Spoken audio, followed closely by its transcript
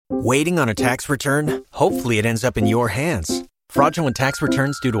Waiting on a tax return? Hopefully it ends up in your hands. Fraudulent tax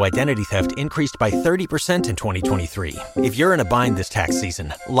returns due to identity theft increased by 30% in 2023. If you're in a bind this tax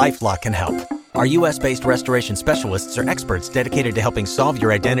season, LifeLock can help. Our U.S.-based restoration specialists are experts dedicated to helping solve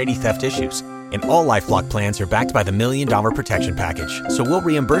your identity theft issues. And all LifeLock plans are backed by the $1 Million Protection Package. So we'll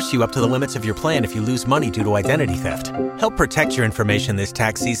reimburse you up to the limits of your plan if you lose money due to identity theft. Help protect your information this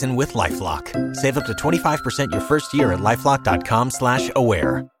tax season with LifeLock. Save up to 25% your first year at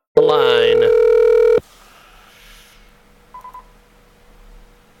LifeLock.com/aware. Line.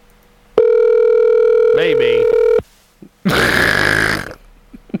 Maybe.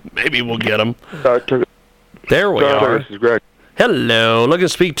 Maybe we'll get him. There we are. This is Greg. Hello. Looking to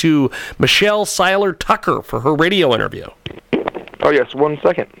speak to Michelle Seiler-Tucker for her radio interview. Oh, yes. 1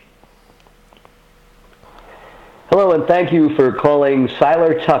 second. Hello, and thank you for calling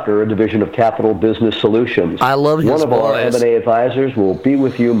Seiler-Tucker, a division of Capital Business Solutions. I love his voice. One of our M&A advisors will be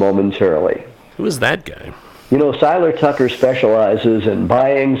with you momentarily. Who is that guy? You know, Seiler-Tucker specializes in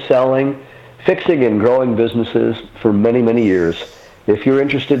buying, selling, fixing, and growing businesses for many, many years. If you're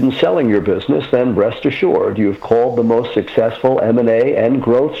interested in selling your business, then rest assured you've called the most successful M&A and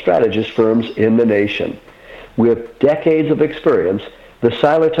growth strategist firms in the nation. With decades of experience, the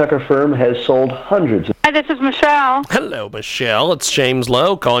Seiler-Tucker firm has sold hundreds of... Hi, this is Michelle. Hello, Michelle. It's James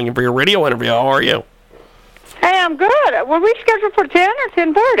Lowe calling you for your radio interview. How are you? Hey, I'm good. Were we scheduled for 10 or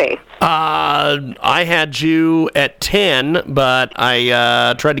 10:30? I had you at 10, but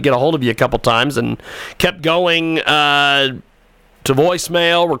I tried to get a hold of you a couple times and kept going to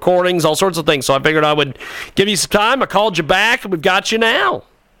voicemail, recordings, all sorts of things. So I figured I would give you some time. I called you back, and we've got you now.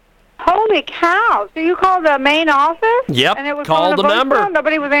 Holy cow. So you called the main office? Yep, and it was called the number.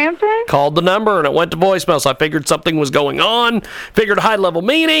 Nobody was answering? Called the number, and it went to voicemail, so I figured something was going on. Figured a high-level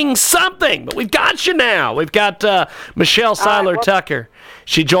meeting, something. But we've got you now. We've got Michelle Seiler-Tucker.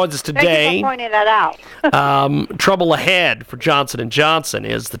 She joins us today. Thank you for pointing that out. Trouble ahead for Johnson & Johnson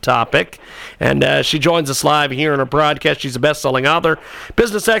is the topic. And she joins us live here on our broadcast. She's a best-selling author,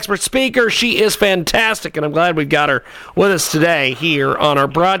 business expert, speaker. She is fantastic, and I'm glad we've got her with us today here on our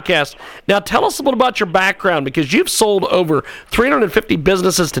broadcast. Now, tell us a little about your background, because you've sold over 350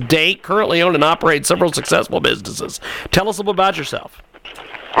 businesses to date, currently own and operate several successful businesses. Tell us a little about yourself.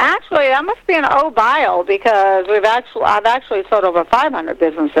 Actually, that must be an old bio, because I've actually sold over 500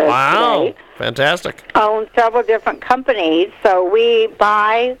 businesses today. Fantastic. Own several different companies. So we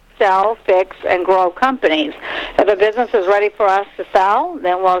buy, sell, fix, and grow companies. If a business is ready for us to sell,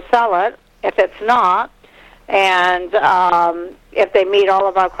 then we'll sell it. If it's not, and if they meet all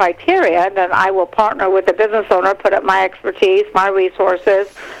of our criteria, then I will partner with the business owner, put up my expertise, my resources,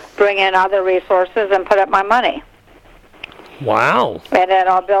 bring in other resources, and put up my money. Wow. And then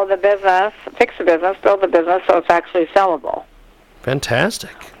I'll build the business, fix the business, build the business so it's actually sellable.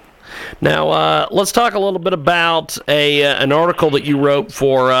 Fantastic. Now, let's talk a little bit about an article that you wrote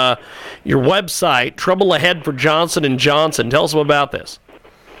for your website, Trouble Ahead for Johnson & Johnson. Tell us about this.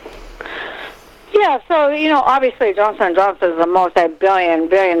 Yeah, so, obviously Johnson & Johnson is a multi-billion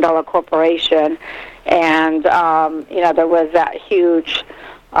corporation. And, there was that huge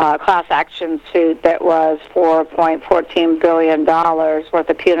class action suit that was $4.14 billion worth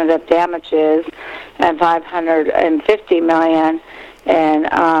of punitive damages and $550 million in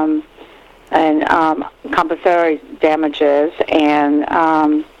compensatory damages,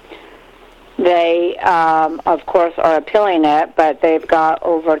 and they, of course, are appealing it, but they've got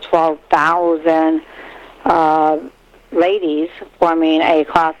over 12,000 ladies forming a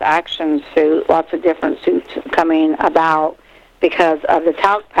class action suit, lots of different suits coming about because of the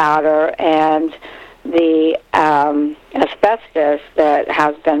talc powder and the asbestos that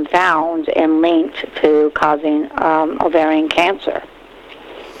has been found and linked to causing ovarian cancer.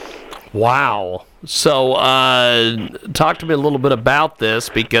 Wow. So talk to me a little bit about this,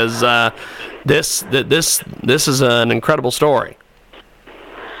 because this is an incredible story.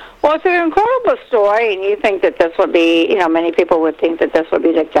 Well, it's an incredible story, and you think that this would be, many people would think that this would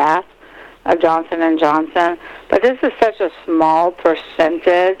be the death of Johnson & Johnson, but this is such a small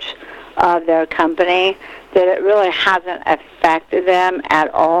percentage of their company that it really hasn't affected them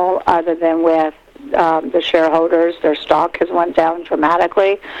at all, other than with the shareholders. Their stock has went down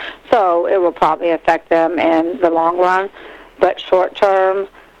dramatically, so it will probably affect them in the long run, but short term,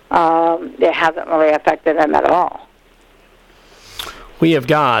 it hasn't really affected them at all. We have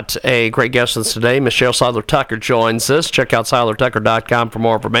got a great guest with us today. Michelle Seiler-Tucker joins us. Check out Seiler-Tucker.com for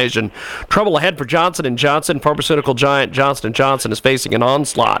more information. Trouble ahead for Johnson & Johnson. Pharmaceutical giant Johnson & Johnson is facing an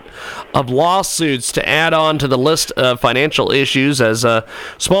onslaught of lawsuits to add on to the list of financial issues as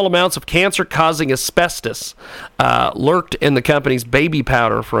small amounts of cancer-causing asbestos lurked in the company's baby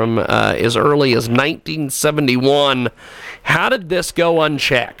powder from as early as 1971. How did this go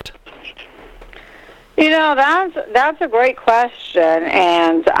unchecked? That's a great question,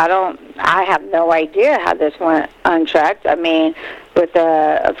 and I have no idea how this went unchecked. I mean, with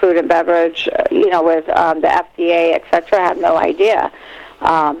the food and beverage, with the FDA, et cetera, I have no idea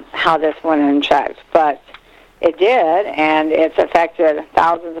how this went unchecked, but it did, and it's affected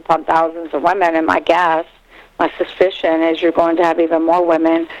thousands upon thousands of women, and my suspicion is you're going to have even more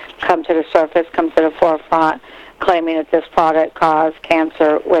women come to the surface, come to the forefront, claiming that this product caused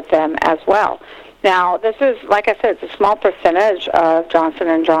cancer with them as well. Now, this is, like I said, it's a small percentage of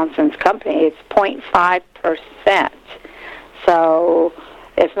Johnson & Johnson's company. It's 0.5%. So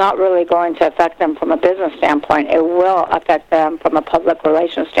it's not really going to affect them from a business standpoint. It will affect them from a public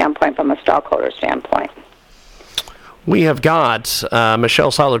relations standpoint, from a stockholder standpoint. We have got Michelle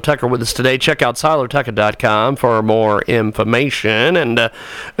Seiler-Tucker with us today. Check out Seiler-Tucker.com for more information. And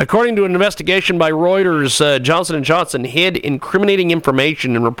according to an investigation by Reuters, Johnson & Johnson hid incriminating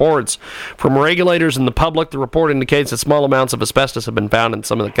information and reports from regulators and the public. The report indicates that small amounts of asbestos have been found in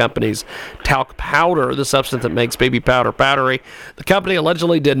some of the company's talc powder, the substance that makes baby powder powdery. The company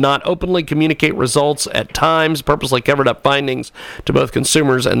allegedly did not openly communicate results at times, purposely covered up findings to both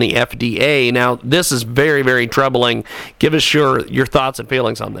consumers and the FDA. Now, this is very, very troubling. Give us your thoughts and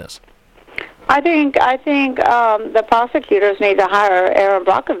feelings on this. I think the prosecutors need to hire Aaron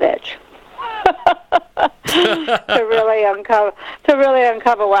Brockovich to really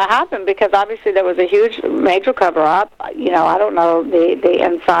uncover what happened, because obviously there was a huge major cover up. I don't know the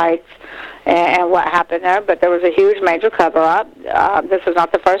insights and what happened there, but there was a huge major cover up. This is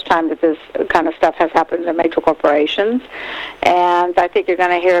not the first time that this kind of stuff has happened in major corporations, and I think you're going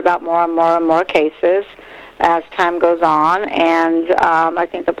to hear about more and more and more cases as time goes on, and I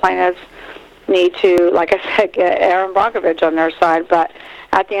think the plaintiffs need to, like I said, get Aaron Brockovich on their side. But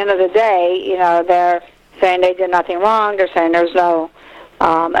at the end of the day, they're saying they did nothing wrong. They're saying there's no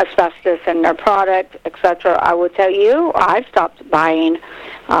asbestos in their product, etc. I will tell you, I've stopped buying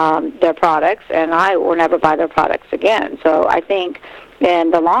their products, and I will never buy their products again. So I think in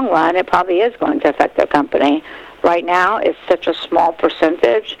the long run, it probably is going to affect their company. Right now, it's such a small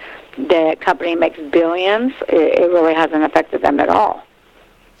percentage. The company makes billions. It really hasn't affected them at all.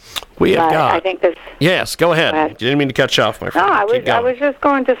 We have got. I think this. Yes, go ahead. Didn't mean to cut you off, my friend. No, I was just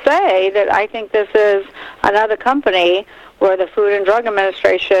going to say that I think this is another company where the Food and Drug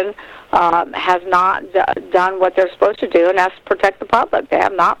Administration has not done what they're supposed to do, and that's protect the public. They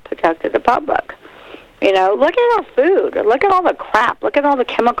have not protected the public. Look at our food. Look at all the crap. Look at all the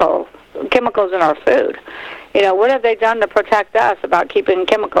chemicals in our food. What have they done to protect us about keeping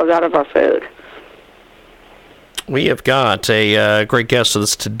chemicals out of our food? We have got a great guest with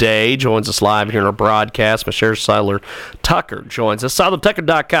us today. Joins us live here in our broadcast. Michelle Seiler-Tucker joins us.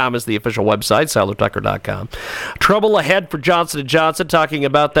 Seiler-Tucker.com is the official website, Seiler-Tucker.com. Trouble ahead for Johnson & Johnson, talking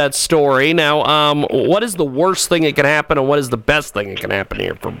about that story. Now, what is the worst thing that can happen, and what is the best thing that can happen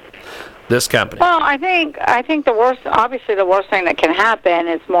here for this company? Well, I think the worst thing that can happen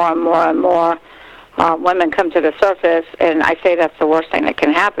is more and more and more women come to the surface, and I say that's the worst thing that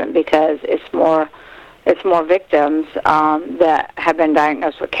can happen because it's more victims that have been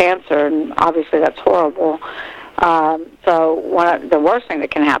diagnosed with cancer, and obviously that's horrible. So the worst thing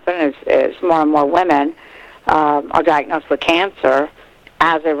that can happen is more and more women are diagnosed with cancer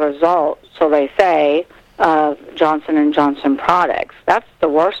as a result, so they say, of Johnson & Johnson products. That's the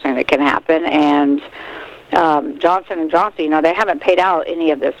worst thing that can happen, and Johnson & Johnson, they haven't paid out any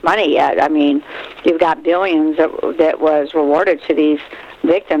of this money yet. I mean, you've got billions that was rewarded to these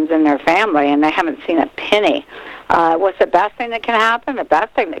victims and their family, and they haven't seen a penny. What's the best thing that can happen? The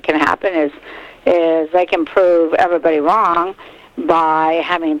best thing that can happen is they can prove everybody wrong by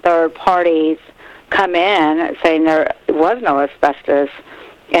having third parties come in saying there was no asbestos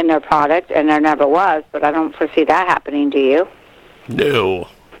in their product, and there never was, but I don't foresee that happening, do you? No.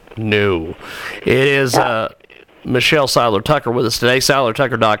 It is Michelle Seiler-Tucker with us today.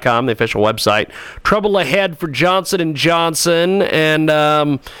 Seiler-Tucker.com, the official website. Trouble ahead for Johnson & Johnson,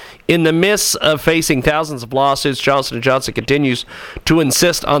 and in the midst of facing thousands of lawsuits, Johnson & Johnson continues to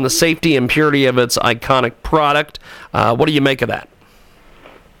insist on the safety and purity of its iconic product. What do you make of that?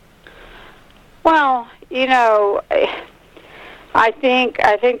 Well, I think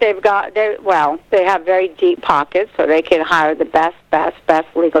they have very deep pockets, so they can hire the best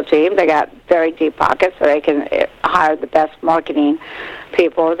legal team. They got very deep pockets, so they can hire the best marketing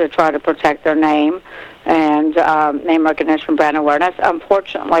people to try to protect their name and name recognition, brand awareness.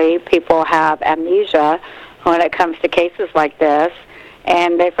 Unfortunately, people have amnesia when it comes to cases like this,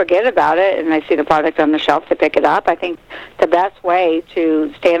 and they forget about it, and they see the product on the shelf to pick it up. I think the best way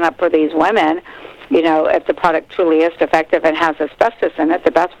to stand up for these women, if the product truly is defective and has asbestos in it,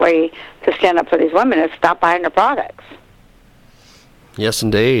 the best way to stand up for these women is stop buying their products. Yes,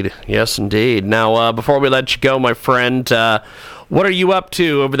 indeed. Yes, indeed. Now, before we let you go, my friend, what are you up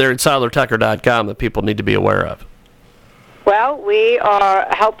to over there at Seiler-Tucker.com that people need to be aware of? Well, we are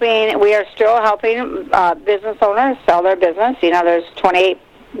still helping business owners sell their business. There's 28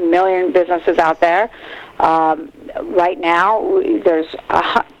 million businesses out there. Right now, there's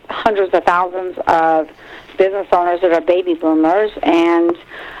hundreds of thousands of business owners that are baby boomers, and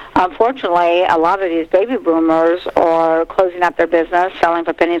unfortunately, a lot of these baby boomers are closing up their business, selling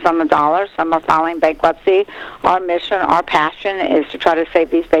for pennies on the dollar. Some are filing bankruptcy. Our mission, our passion is to try to save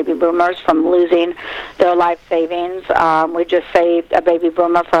these baby boomers from losing their life savings. We just saved a baby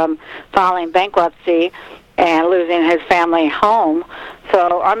boomer from filing bankruptcy and losing his family home.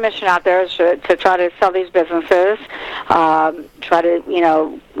 So our mission out there is to try to sell these businesses, try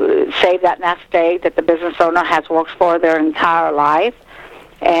to, save that nest egg that the business owner has worked for their entire life,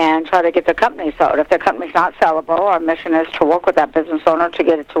 and try to get their company sold. If their company's not sellable, our mission is to work with that business owner to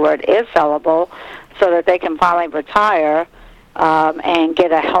get it to where it is sellable so that they can finally retire and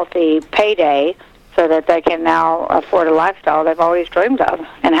get a healthy payday so that they can now afford a lifestyle they've always dreamed of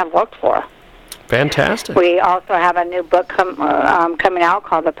and have worked for. Fantastic. We also have a new book coming out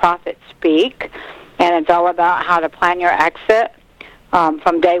called The Profit Speak, and it's all about how to plan your exit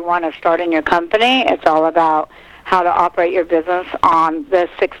from day one of starting your company. It's all about how to operate your business on the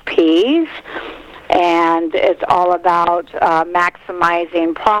 6 Ps, and it's all about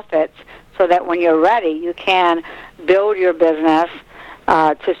maximizing profits so that when you're ready, you can build your business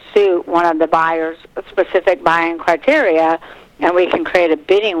to suit one of the buyer's specific buying criteria, and we can create a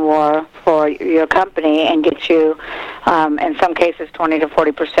bidding war for your company and get you, in some cases, 20 to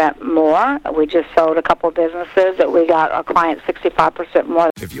 40% more. We just sold a couple of businesses that we got our clients 65% more.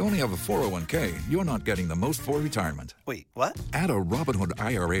 If you only have a 401k, you're not getting the most for retirement. Wait, what? Add a Robinhood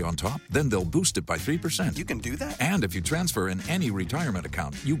IRA on top, then they'll boost it by 3%. You can do that? And if you transfer in any retirement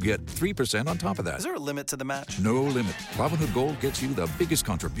account, you get 3% on top of that. Is there a limit to the match? No limit. Robinhood Gold gets you the biggest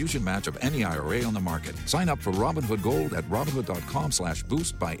contribution match of any IRA on the market. Sign up for Robinhood Gold at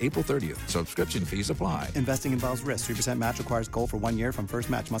Robinhood.com/boost by April 30th. Subscription fees apply. Investing involves risk. 3% match requires gold for 1 year from first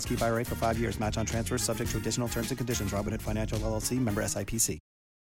match. Must keep IRA for 5 years. Match on transfers subject to additional terms and conditions. Robinhood Financial LLC, member SIPC.